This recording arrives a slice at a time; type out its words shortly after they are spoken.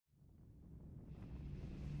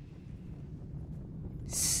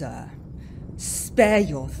Sir, spare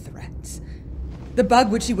your threats. The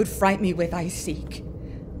bug which you would fright me with I seek.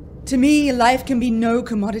 To me, life can be no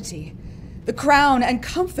commodity. The crown and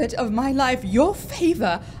comfort of my life, your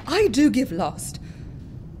favor, I do give lost.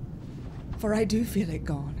 For I do feel it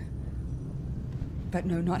gone, but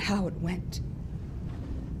know not how it went.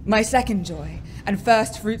 My second joy and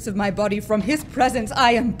first fruits of my body, from his presence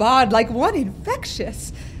I am barred like one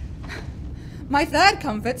infectious. My third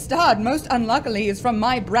comfort, starred most unluckily, is from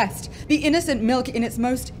my breast, the innocent milk in its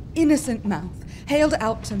most innocent mouth, haled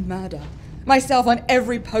out to murder. Myself on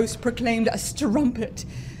every post proclaimed a strumpet.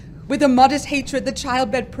 With a modest hatred the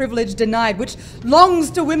childbed privilege denied, which longs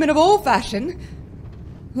to women of all fashion.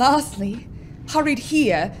 Lastly, hurried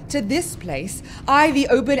here to this place, I the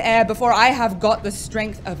open air before I have got the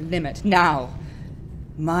strength of limit. Now,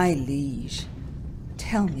 my liege,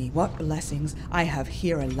 tell me what blessings I have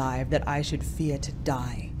here alive that I should fear to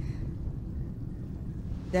die.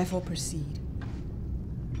 Therefore proceed.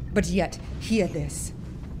 But yet hear this.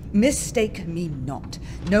 Mistake me not.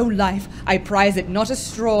 No life, I prize it not a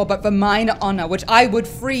straw, but for mine honor, which I would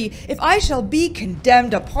free, if I shall be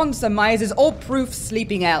condemned upon surmises, or proof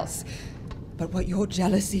sleeping else. But what your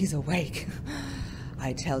jealousies awake,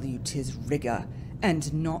 I tell you 'tis rigor,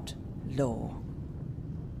 and not law.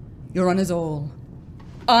 Your honours all,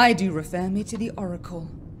 I do refer me to the oracle.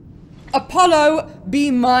 Apollo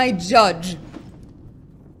be my judge.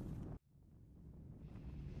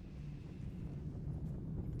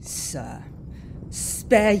 Sir,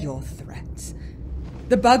 spare your threats.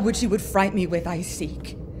 The bug which you would fright me with I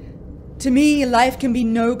seek. To me, life can be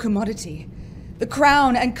no commodity. The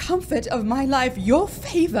crown and comfort of my life, your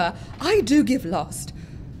favor, I do give lost.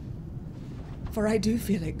 For I do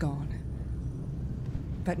feel it gone,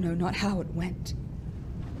 but know not how it went.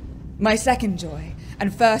 My second joy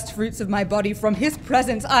and first fruits of my body, from his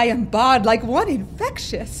presence I am barred like one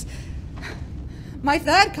infectious. My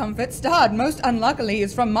third comfort, starred most unluckily,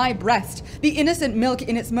 is from my breast, the innocent milk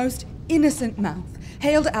in its most innocent mouth,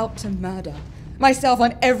 haled out to murder. Myself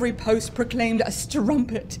on every post proclaimed a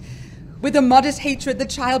strumpet. With a modest hatred the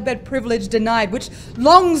childbed privilege denied, which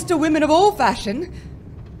longs to women of all fashion.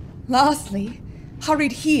 Lastly,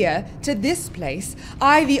 hurried here to this place,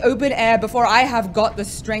 I the open air before I have got the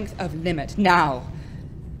strength of limit. Now,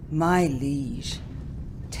 my liege,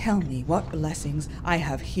 tell me what blessings I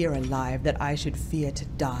have here alive that I should fear to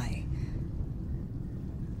die.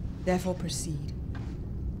 Therefore proceed.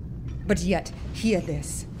 But yet hear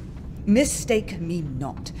this. Mistake me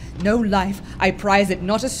not. No life, I prize it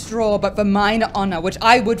not a straw, but for mine honor, which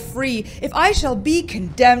I would free, if I shall be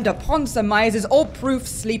condemned upon surmises, or proof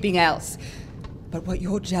sleeping else. But what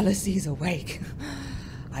your jealousies awake,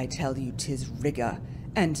 I tell you 'tis rigor,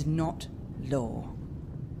 and not law.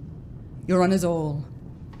 Your honours all,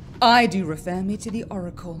 I do refer me to the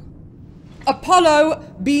oracle.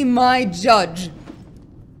 Apollo be my judge.